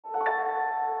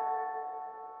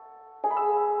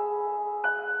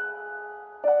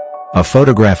A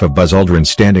photograph of Buzz Aldrin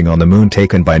standing on the moon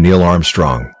taken by Neil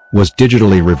Armstrong was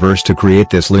digitally reversed to create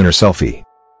this lunar selfie.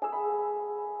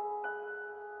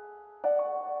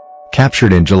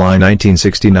 Captured in July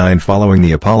 1969 following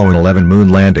the Apollo 11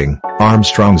 moon landing,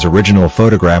 Armstrong's original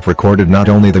photograph recorded not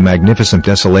only the magnificent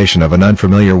desolation of an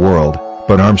unfamiliar world,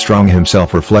 but Armstrong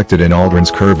himself reflected in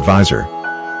Aldrin's curved visor.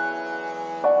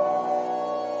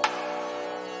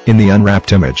 In the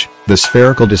unwrapped image, the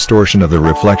spherical distortion of the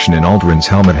reflection in Aldrin's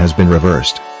helmet has been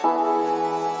reversed.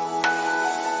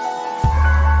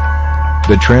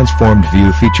 The transformed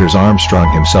view features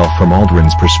Armstrong himself from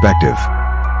Aldrin's perspective.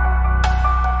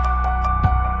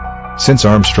 Since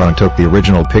Armstrong took the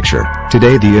original picture,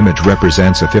 today the image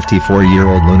represents a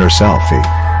 54-year-old lunar selfie.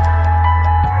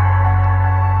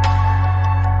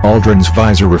 Aldrin's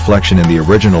visor reflection in the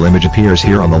original image appears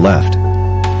here on the left.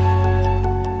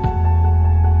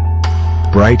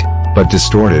 Bright, but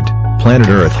distorted, planet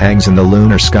Earth hangs in the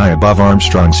lunar sky above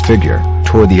Armstrong's figure,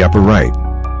 toward the upper right.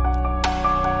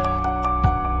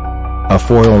 A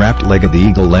foil-wrapped leg of the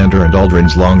Eagle lander and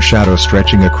Aldrin's long shadow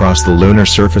stretching across the lunar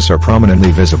surface are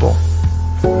prominently visible.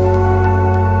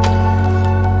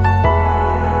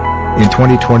 In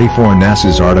 2024,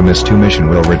 NASA's Artemis 2 mission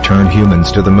will return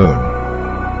humans to the moon.